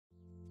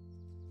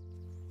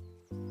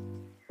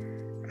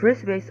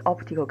Free-space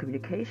optical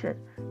communication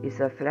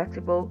is a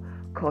flexible,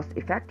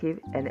 cost-effective,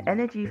 and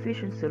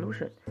energy-efficient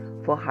solution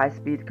for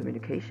high-speed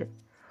communication.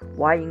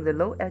 While in the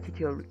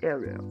low-altitude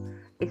area,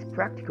 its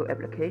practical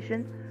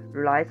application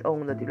relies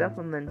on the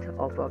development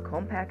of a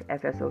compact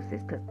FSO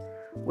system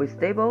with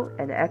stable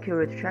and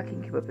accurate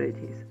tracking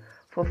capabilities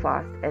for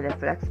fast and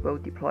flexible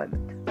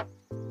deployment.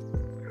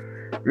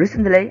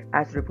 Recently,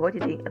 as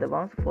reported in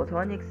Advanced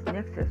Photonics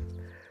Nexus,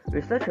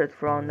 researchers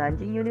from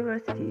Nanjing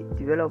University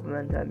developed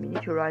a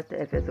miniaturized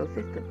FSO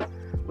system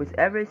with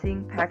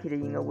everything packed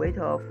in a weight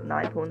of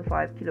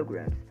 9.5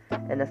 kilograms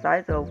and a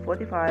size of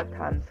 45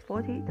 times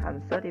 40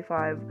 times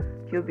 35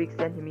 cubic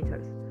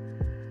centimeters.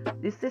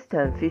 This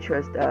system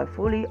features a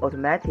fully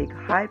automatic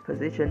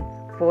high-precision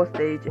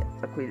 4-stage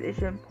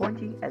acquisition,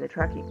 pointing, and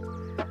tracking,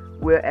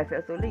 where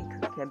FSO link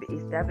can be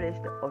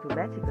established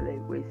automatically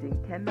within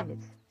 10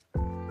 minutes.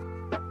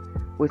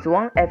 With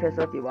one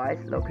FSO device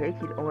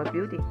located on a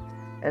building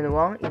and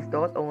one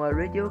installed on a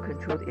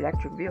radio-controlled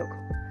electric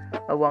vehicle,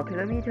 a 1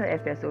 kilometer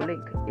FSO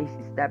link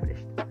is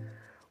established,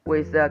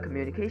 with the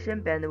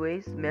communication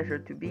bandwidth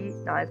measured to be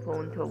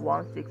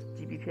 9.16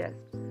 Gbps.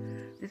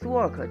 This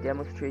work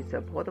demonstrates a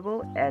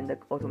portable and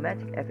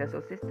automatic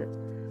FSO system,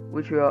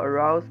 which will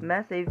arouse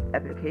massive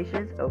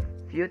applications of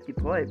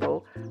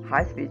field-deployable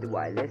high-speed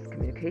wireless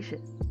communication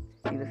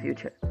in the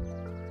future.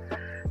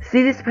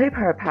 See this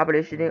paper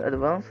published in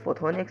Advanced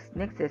Photonics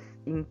Nexus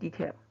in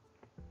detail.